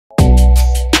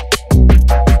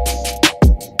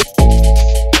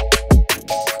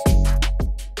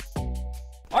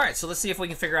so let's see if we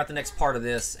can figure out the next part of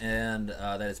this, and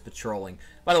that is patrolling.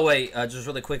 By the way, just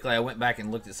really quickly, I went back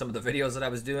and looked at some of the videos that I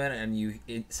was doing,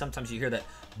 and sometimes you hear that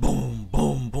boom,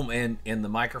 boom, boom in the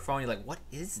microphone. You're like, what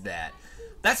is that?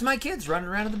 That's my kids running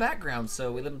around in the background.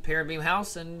 So we live in a Pier and Beam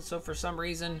house, and so for some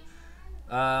reason,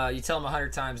 you tell them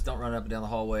 100 times, don't run up and down the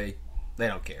hallway. They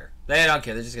don't care. They don't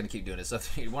care. They're just going to keep doing it. So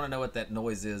if you want to know what that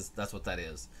noise is, that's what that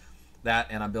is. That,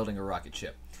 and I'm building a rocket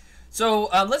ship. So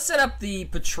let's set up the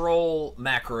patrol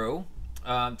macro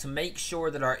to make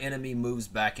sure that our enemy moves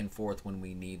back and forth when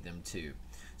we need them to.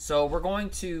 So we're going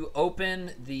to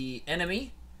open the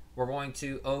enemy, we're going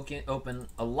to open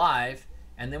alive,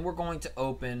 and then we're going to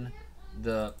open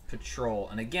the patrol.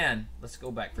 And again, let's go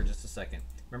back for just a second.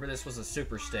 Remember, this was a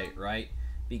super state, right?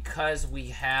 Because we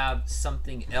have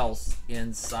something else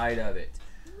inside of it.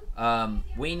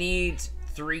 We need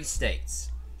 3 states.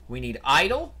 We need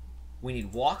idle. We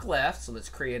need walk left, so let's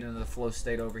create another flow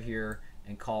state over here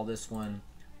and call this one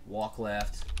walk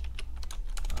left,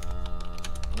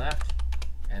 left,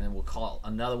 and then we'll call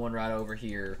another one right over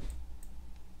here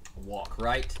walk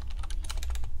right,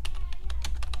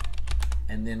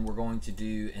 and then we're going to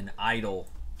do an idle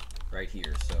right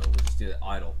here, so we'll just do the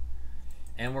idle,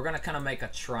 and we're going to kind of make a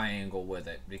triangle with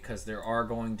it because there are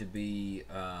going to be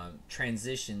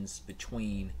transitions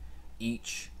between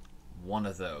each one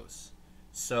of those.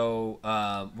 So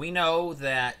we know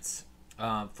that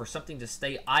for something to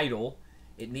stay idle,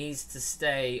 it needs to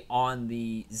stay on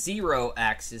the 0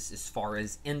 axis as far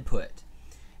as input.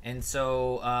 And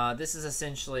so this is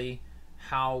essentially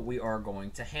how we are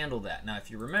going to handle that. Now, if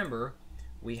you remember,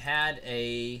 we had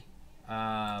a,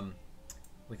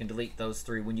 we can delete those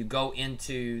 3. When you go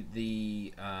into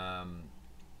the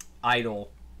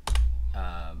idle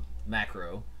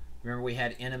macro, remember we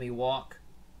had enemy walk?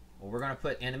 Well, we're going to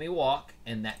put enemy walk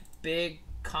in that big,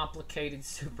 complicated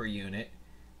super unit.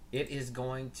 It is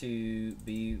going to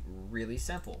be really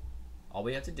simple. All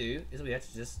we have to do is we have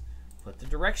to just put the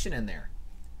direction in there.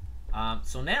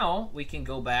 So now we can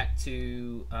go back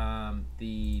to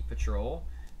the patrol,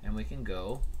 and we can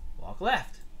go walk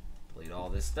left. Delete all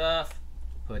this stuff.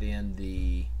 Put in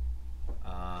the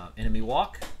enemy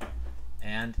walk.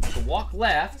 And to walk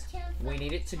left, we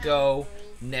need it to go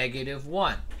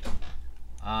 -1.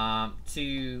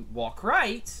 To walk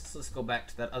right, so let's go back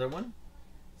to that other one.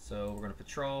 So we're going to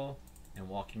patrol and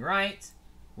walking right.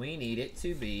 We need it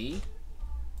to be,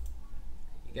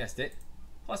 you guessed it,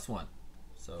 +1.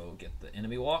 So get the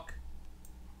enemy walk,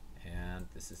 and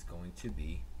this is going to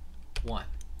be 1.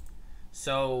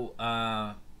 So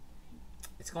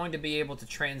it's going to be able to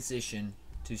transition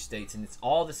to states, and it's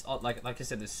all this, like I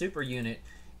said, the super unit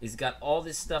has got all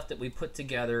this stuff that we put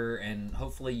together, and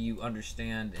hopefully you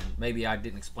understand, and maybe I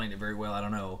didn't explain it very well, I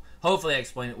don't know. Hopefully I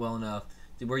explained it well enough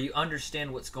to where you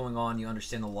understand what's going on, you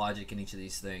understand the logic in each of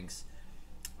these things.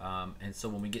 And so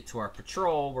when we get to our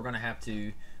patrol, we're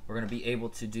gonna be able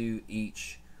to do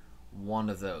each one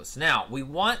of those. Now, we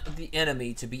want the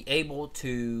enemy to be able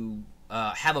to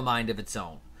have a mind of its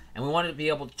own. And we want it to be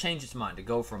able to change its mind, to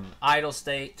go from idle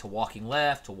state to walking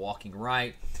left to walking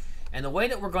right. And the way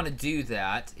that we're going to do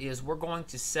that is we're going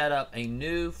to set up a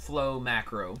new flow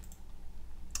macro.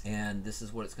 And this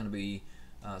is what it's going to be.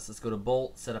 So let's go to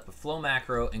Bolt, set up a flow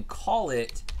macro, and call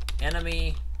it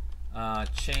enemy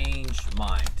change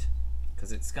mind.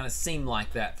 Because it's going to seem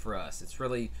like that for us. It's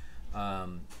really a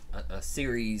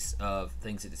series of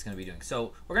things that it's going to be doing. So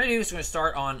what we're going to do is we're going to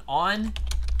start on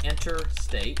enter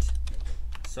state.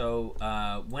 So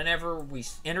whenever we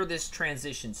enter this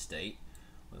transition state,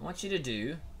 we want you to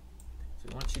do, so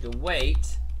we want you to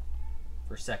wait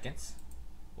for seconds,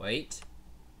 wait,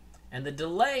 and the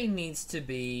delay needs to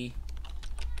be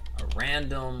a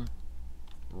random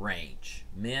range,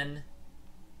 min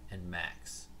and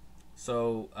max.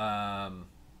 So,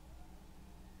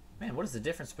 man, what is the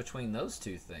difference between those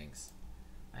two things?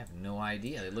 I have no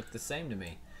idea. They look the same to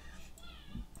me.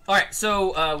 Alright,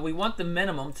 so we want the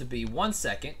minimum to be 1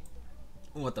 second.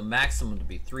 We want the maximum to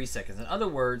be 3 seconds. In other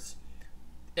words,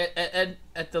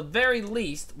 at the very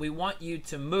least, we want you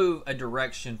to move a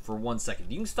direction for 1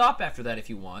 second. You can stop after that if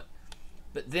you want,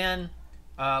 but then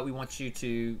we want you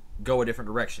to go a different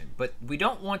direction. But we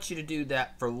don't want you to do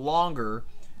that for longer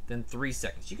than 3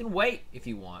 seconds. You can wait if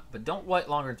you want, but don't wait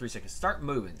longer than 3 seconds. Start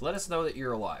moving. Let us know that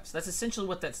you're alive. So that's essentially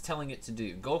what that's telling it to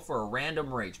do. Go for a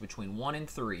random range between 1 and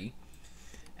 3.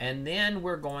 And then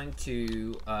we're going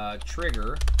to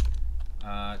trigger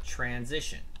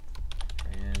transition.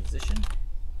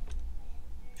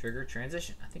 Trigger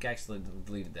transition. I think I actually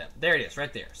deleted that. There it is,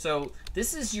 right there. So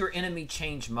this is your enemy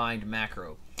change mind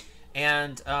macro.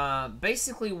 And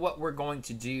basically what we're going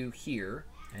to do here,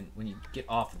 and when you get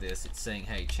off of this, it's saying,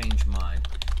 hey, change mind,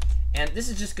 And this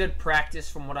is just good practice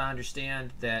from what I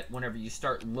understand, that whenever you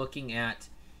start looking at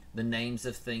the names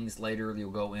of things later,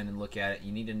 you'll go in and look at it.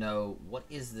 You need to know, what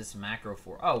is this macro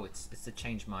for? Oh, it's the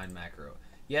change mind macro.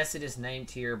 Yes, it is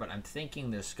named here, but I'm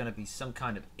thinking there's going to be some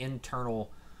kind of internal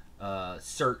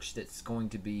search that's going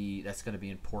to be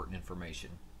important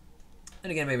information.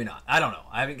 And again, maybe not. I don't know.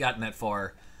 I haven't gotten that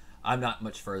far. I'm not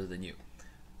much further than you.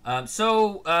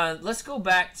 So let's go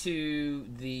back to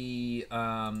the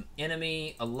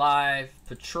enemy, alive,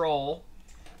 patrol,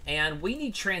 and we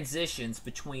need transitions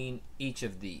between each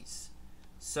of these.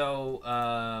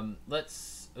 So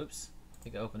let's, oops, I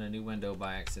think I opened a new window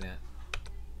by accident.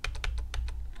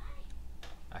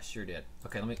 I sure did.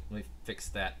 Okay, let me fix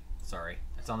that. Sorry,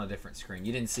 it's on a different screen.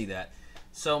 You didn't see that.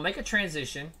 So make a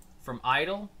transition from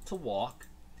idle to walk.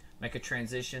 Make a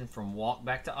transition from walk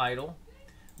back to idle.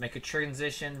 Make a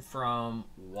transition from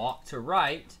walk to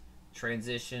right.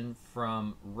 Transition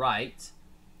from right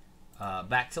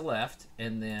back to left,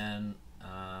 and then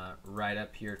right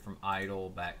up here from idle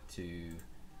back to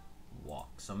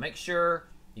walk. So make sure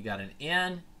you got an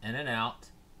in and an out,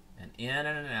 an in and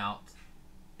an out,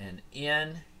 an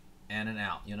in and an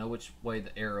out. You know which way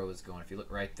the arrow is going. If you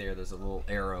look right there, there's a little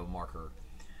arrow marker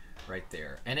right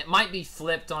there, and it might be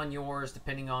flipped on yours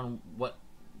depending on what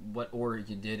order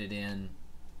you did it in.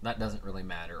 That doesn't really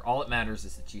matter. All it matters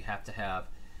is that you have to have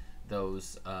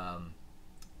those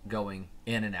going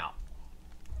in and out.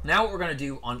 Now what we're going to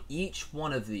do on each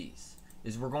one of these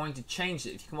is we're going to change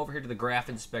it. If you come over here to the graph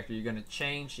inspector, you're going to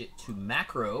change it to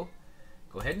macro.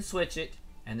 Go ahead and switch it,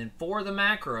 and then for the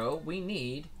macro we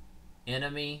need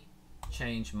enemy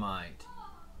change mind.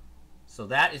 So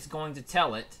that is going to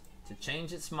tell it to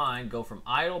change its mind, go from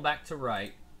idle back to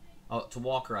right, to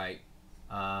walk right,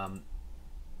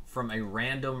 from a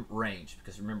random range,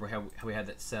 because remember how we had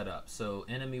that set up. So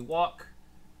enemy walk,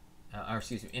 or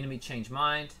excuse me, enemy change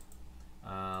mind.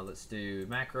 Let's do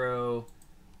macro.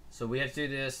 So we have to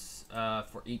do this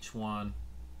for each one.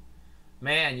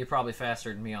 Man, you're probably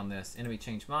faster than me on this. Enemy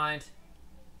change mind.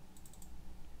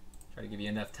 Try to give you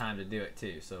enough time to do it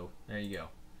too. So there you go.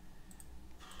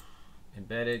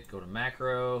 Embedded, go to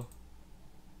macro.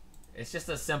 It's just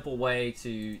a simple way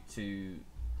to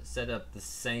set up the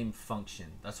same function.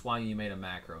 That's why you made a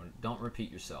macro. Don't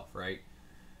repeat yourself, right?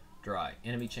 Dry.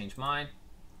 Enemy change mind.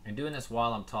 And doing this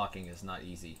while I'm talking is not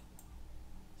easy.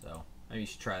 So maybe you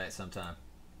should try that sometime.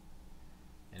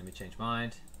 Enemy change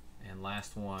mind. And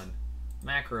last one,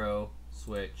 macro,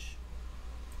 switch,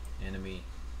 enemy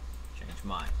change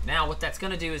mind. Now what that's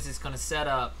going to do is it's going to set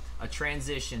up a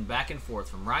transition back and forth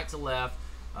from right to left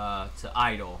to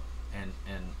idle, and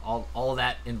all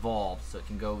that involved. So it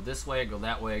can go this way, go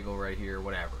that way, go right here,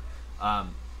 whatever.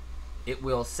 It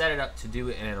will set it up to do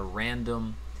it at a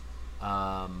random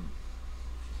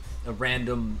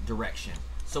direction.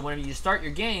 So whenever you start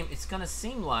your game, it's going to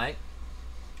seem like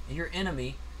your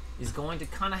enemy is going to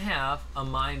kind of have a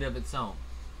mind of its own.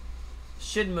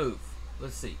 Should move.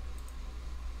 Let's see.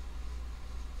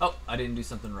 Oh, I didn't do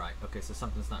something right. Okay, so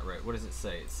something's not right. What does it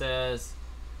say? It says,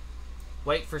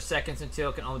 wait for seconds until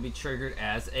it can only be triggered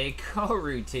as a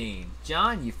coroutine.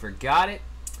 John, you forgot it?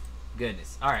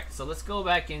 Goodness. Alright, so let's go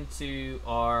back into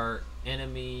our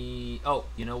enemy. Oh,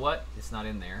 you know what? It's not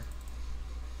in there.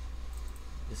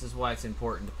 This is why it's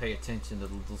important to pay attention to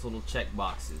those little check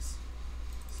boxes.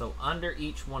 So under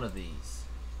each one of these,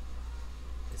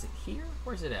 is it here?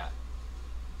 Where's it at?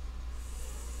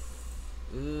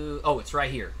 Ooh, oh, it's right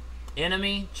here.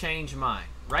 Enemy change mind.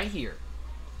 Right here.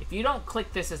 If you don't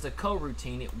click this as a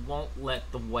coroutine, it won't let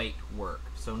the wait work.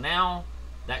 So now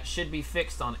that should be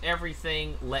fixed on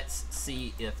everything. Let's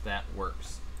see if that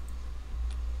works.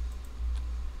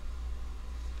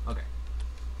 Okay.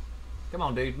 Come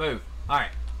on, dude, move.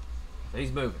 Alright. So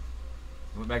he's moving.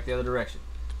 He went back the other direction.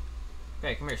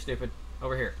 Okay, come here, stupid.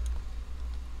 Over here.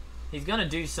 He's gonna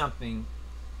do something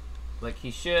like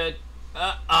he should.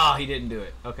 Oh, he didn't do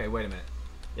it. Okay, wait a minute.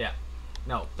 Yeah.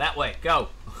 No, that way. Go.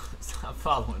 Stop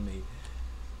following me.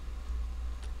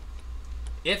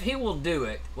 If he will do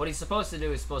it, what he's supposed to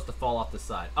do is supposed to fall off the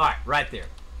side. Alright, right there.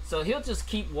 So he'll just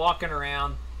keep walking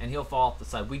around and he'll fall off the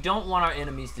side. We don't want our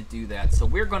enemies to do that. So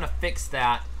we're going to fix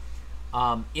that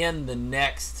in the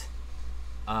next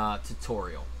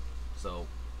tutorial. So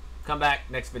come back,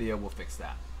 next video, we'll fix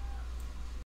that.